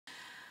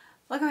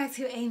Welcome back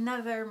to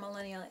another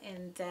Millennial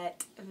in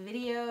Debt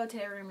video.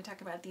 Today we're going to be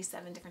talking about these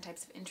 7 different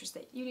types of interest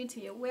that you need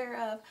to be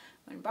aware of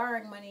when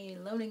borrowing money,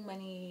 loaning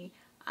money,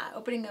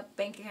 opening up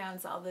bank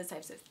accounts, all those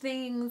types of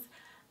things.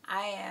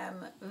 I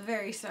am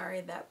very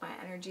sorry that my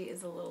energy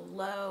is a little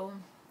low.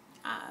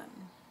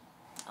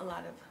 A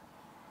lot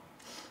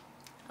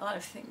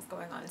of things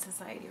going on in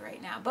society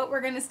right now, but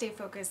we're going to stay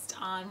focused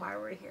on why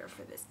we're here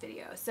for this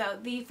video. So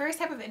the first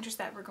type of interest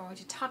that we're going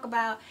to talk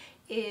about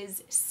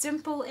is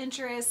simple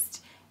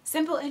interest.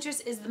 Simple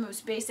interest is the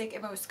most basic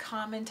and most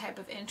common type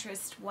of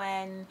interest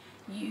when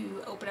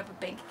you open up a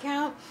bank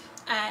account,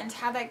 and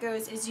how that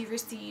goes is you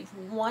receive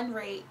one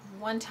rate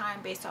one time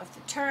based off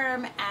the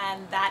term,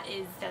 and that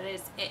is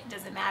it.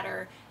 Doesn't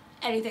matter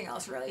anything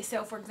else really.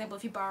 So for example,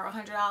 if you borrow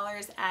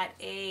 $100 at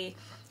a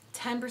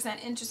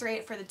 10% interest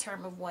rate for the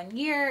term of 1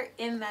 year,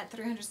 in that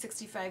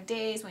 365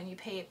 days when you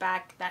pay it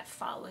back that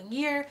following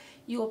year,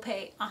 you will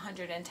pay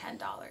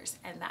 $110,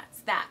 and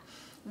that's that.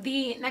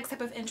 The next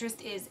type of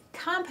interest is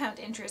compound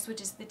interest,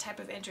 which is the type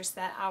of interest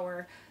that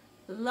our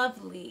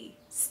lovely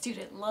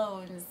student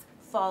loans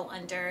fall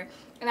under.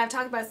 And I've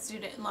talked about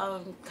student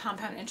loan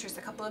compound interest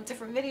a couple of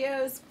different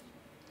videos.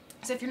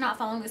 So if you're not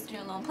following the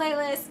student loan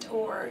playlist,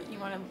 or you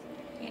want to,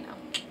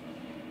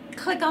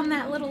 click on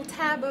that little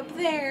tab up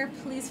there,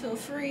 please feel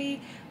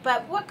free.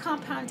 But what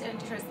compound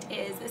interest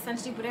is,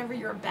 essentially whatever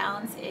your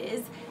balance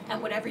is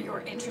and whatever your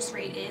interest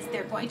rate is,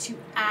 they're going to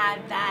add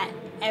that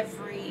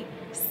every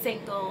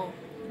single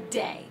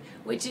day,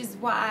 which is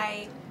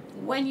why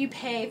when you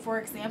pay, for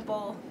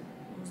example,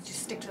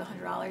 just stick to the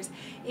 $100.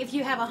 If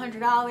you have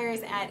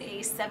 $100 at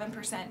a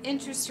 7%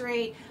 interest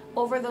rate,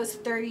 over those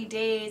 30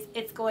 days,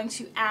 it's going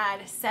to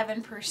add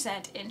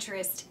 7%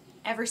 interest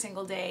every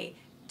single day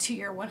to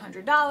your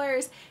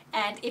 $100.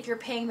 And if you're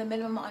paying the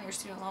minimum on your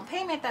student loan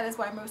payment, that is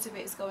why most of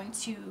it is going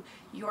to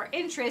your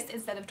interest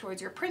instead of towards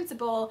your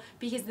principal,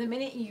 because the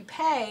minute you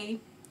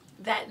pay,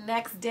 that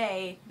next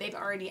day they've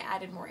already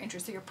added more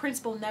interest. So your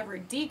principal never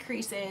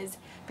decreases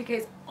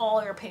because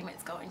all your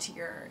payments going to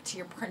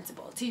your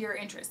principal, to your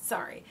interest,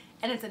 sorry.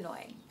 And it's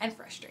annoying and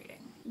frustrating.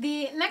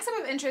 The next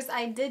type of interest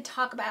I did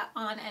talk about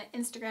on an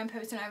Instagram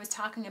post when I was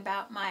talking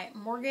about my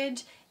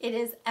mortgage. It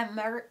is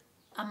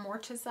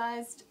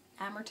amortized.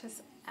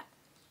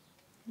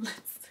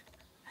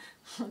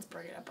 Let's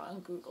bring it up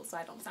on Google so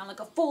I don't sound like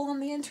a fool on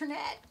the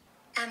internet.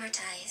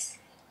 Amortize.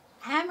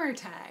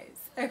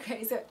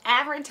 Okay, so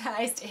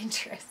amortized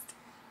interest.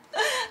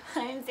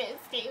 I'm so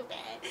stupid.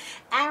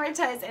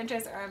 Amortized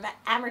interest, or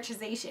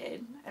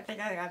amortization, I think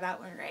I got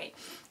that one right,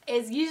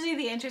 is usually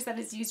the interest that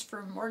is used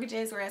for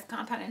mortgages, whereas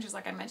compound interest,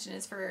 like I mentioned,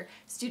 is for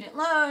student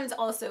loans,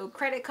 also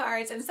credit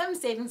cards, and some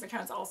savings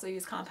accounts also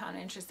use compound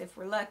interest if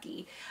we're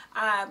lucky.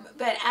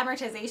 But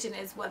amortization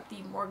is what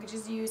the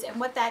mortgages use, and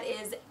what that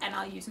is, and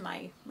I'll use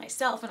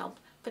myself, and I'll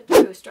put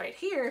the post right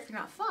here if you're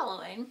not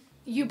following.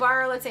 You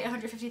borrow, let's say,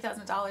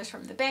 $150,000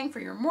 from the bank for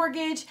your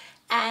mortgage,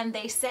 and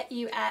they set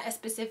you at a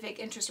specific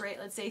interest rate,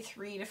 let's say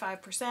 3 to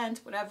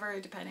 5%, whatever,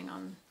 depending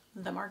on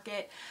the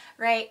market,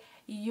 right?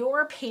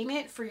 Your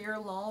payment for your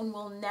loan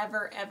will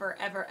never, ever,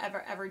 ever,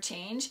 ever, ever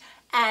change.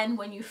 And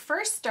when you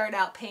first start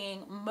out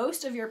paying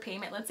most of your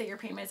payment, let's say your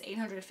payment is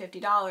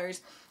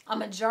 $850, a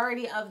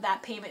majority of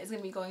that payment is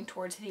going to be going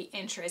towards the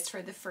interest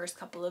for the first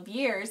couple of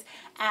years.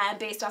 And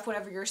based off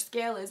whatever your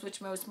scale is,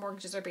 which most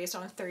mortgages are based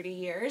on 30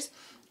 years,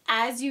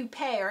 as you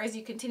pay, or as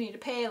you continue to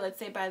pay, let's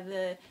say by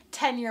the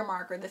 10-year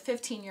mark or the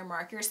 15-year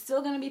mark, you're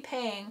still going to be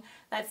paying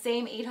that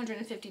same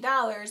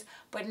 $850,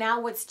 but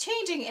now what's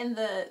changing in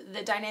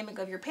the dynamic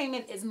of your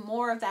payment is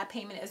more of that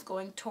payment is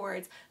going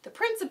towards the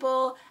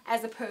principal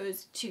as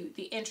opposed to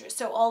the interest.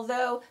 So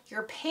although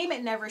your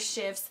payment never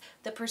shifts,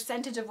 the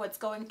percentage of what's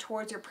going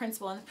towards your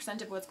principal and the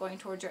percentage of what's going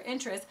towards your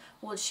interest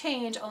will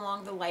change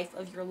along the life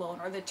of your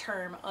loan, or the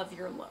term of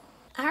your loan.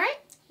 All right?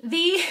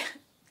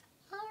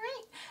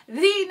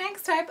 The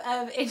next type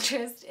of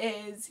interest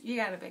is, you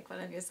gotta make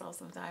fun of yourself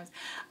sometimes,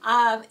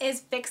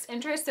 is fixed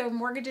interest. So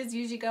mortgages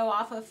usually go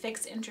off of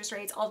fixed interest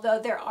rates, although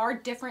there are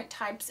different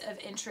types of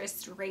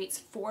interest rates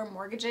for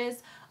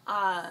mortgages.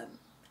 I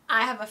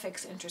have a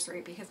fixed interest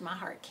rate because my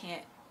heart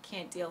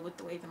can't deal with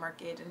the way the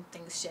market and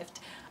things shift.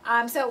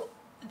 So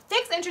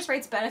fixed interest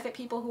rates benefit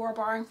people who are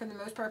borrowing for the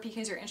most part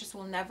because your interest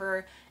will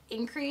never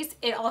increase.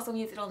 It also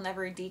means it'll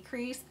never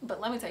decrease. But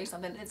let me tell you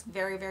something, it's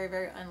very, very,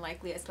 very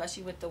unlikely,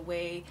 especially with the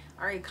way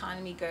our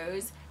economy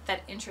goes,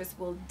 that interest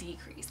will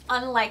decrease.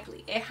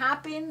 Unlikely. It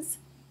happens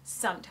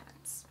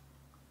sometimes,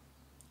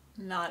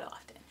 not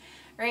often,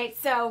 right?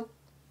 So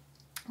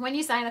when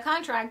you sign a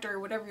contract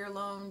or whatever your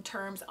loan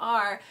terms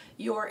are,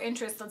 your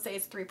interest, let's say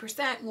it's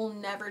 3%, will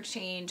never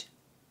change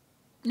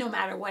no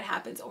matter what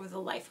happens over the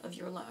life of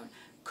your loan.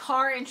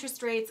 Car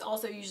interest rates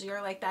also usually are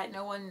like that.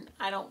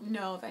 I don't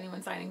know if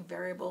anyone's signing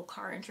variable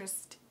car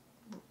interest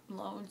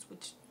loans,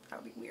 which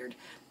that would be weird.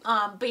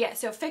 But yeah,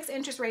 so fixed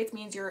interest rates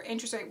means your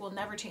interest rate will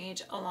never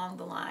change along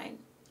the line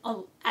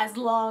as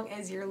long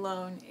as your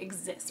loan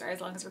exists, or as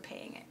long as you're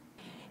paying it.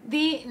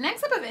 The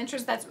next type of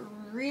interest that's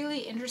really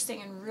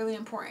interesting and really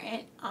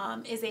important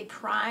is a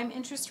prime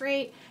interest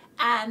rate.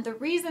 And the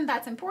reason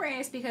that's important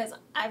is because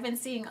I've been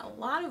seeing a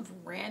lot of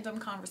random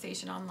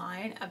conversation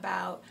online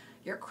about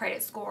your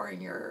credit score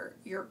and your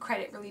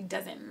credit really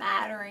doesn't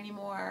matter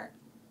anymore.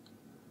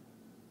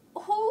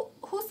 Who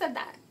said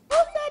that? Who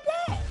said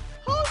that?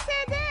 Who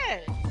said that?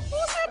 Who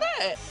said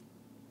that?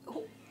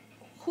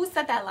 Who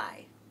said that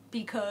lie?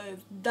 Because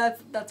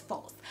that's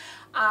false.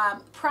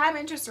 Prime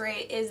interest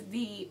rate is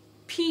the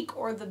peak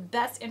or the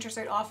best interest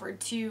rate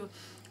offered to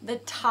the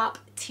top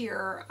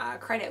tier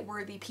credit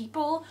worthy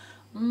people.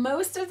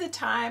 Most of the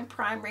time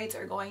prime rates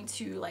are going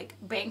to like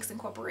banks and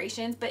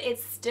corporations, but it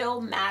still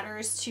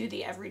matters to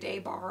the everyday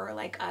borrower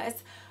like us,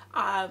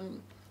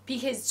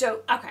 because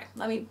okay,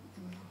 let me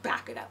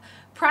back it up.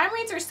 Prime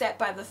rates are set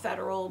by the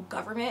federal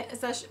government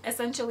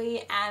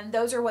essentially, and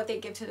those are what they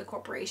give to the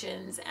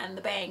corporations and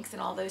the banks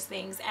and all those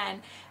things,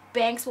 and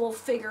banks will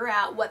figure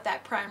out what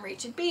that prime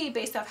rate should be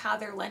based off how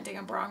they're lending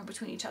and borrowing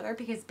between each other,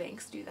 because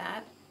banks do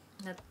that.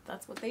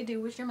 That's what they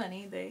do with your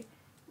money. They,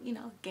 you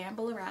know,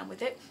 gamble around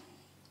with it.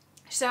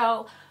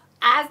 So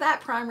as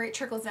that prime rate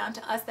trickles down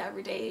to us, the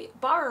everyday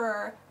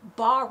borrower,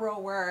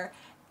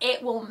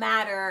 it will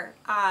matter.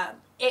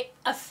 It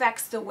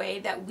affects the way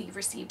that we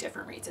receive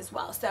different rates as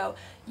well. So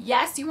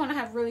yes, you want to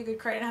have really good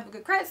credit and have a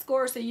good credit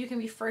score so you can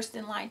be first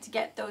in line to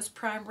get those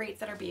prime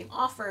rates that are being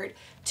offered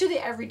to the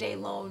everyday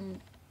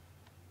loan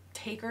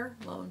taker,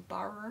 loan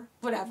borrower,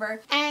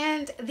 whatever.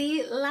 And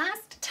the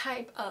last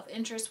type of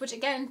interest, which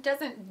again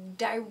doesn't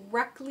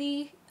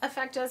directly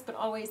affect us but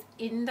always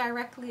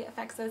indirectly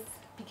affects us,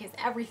 because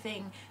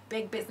everything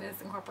big business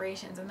and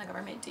corporations and the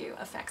government do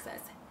affects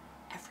us,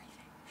 everything,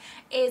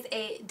 is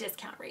a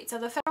discount rate. So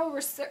the Federal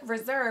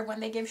Reserve,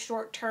 when they give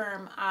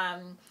short-term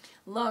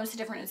loans to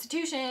different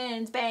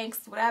institutions,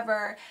 banks,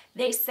 whatever,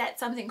 they set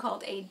something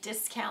called a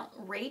discount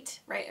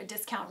rate, right? A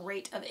discount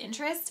rate of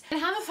interest. And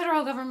how the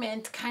federal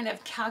government kind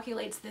of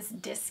calculates this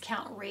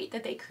discount rate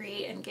that they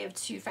create and give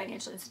to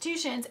financial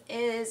institutions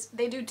is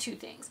they do two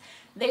things.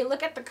 They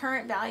look at the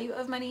current value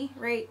of money,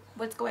 right?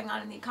 What's going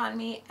on in the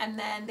economy, and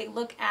then they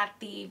look at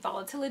the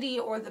volatility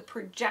or the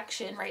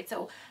projection, right?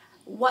 So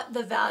what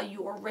the value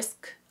or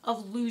risk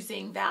of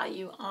losing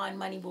value on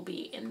money will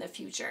be in the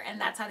future.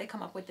 And that's how they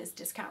come up with this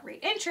discount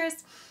rate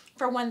interest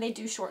for when they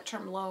do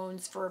short-term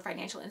loans for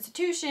financial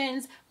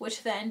institutions,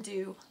 which then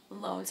do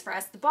loans for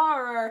us, the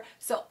borrower.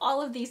 So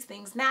all of these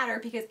things matter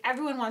because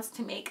everyone wants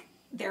to make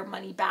their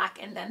money back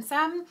and then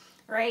some,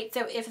 right?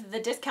 So if the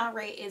discount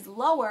rate is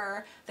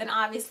lower, then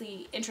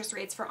obviously interest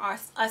rates for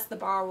us the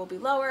borrower, will be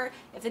lower.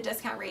 If the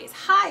discount rate is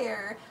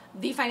higher,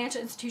 the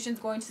financial institution is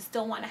going to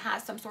still want to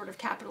have some sort of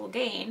capital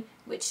gain,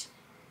 which,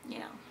 you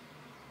know,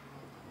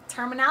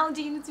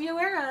 terminology you need to be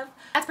aware of.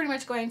 That's pretty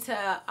much going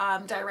to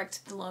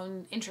direct the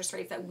loan interest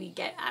rates that we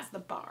get as the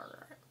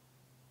borrower.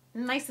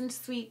 Nice and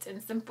sweet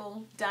and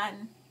simple,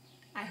 done.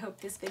 I hope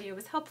this video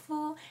was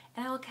helpful,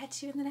 and I will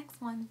catch you in the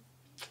next one.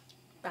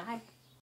 Bye.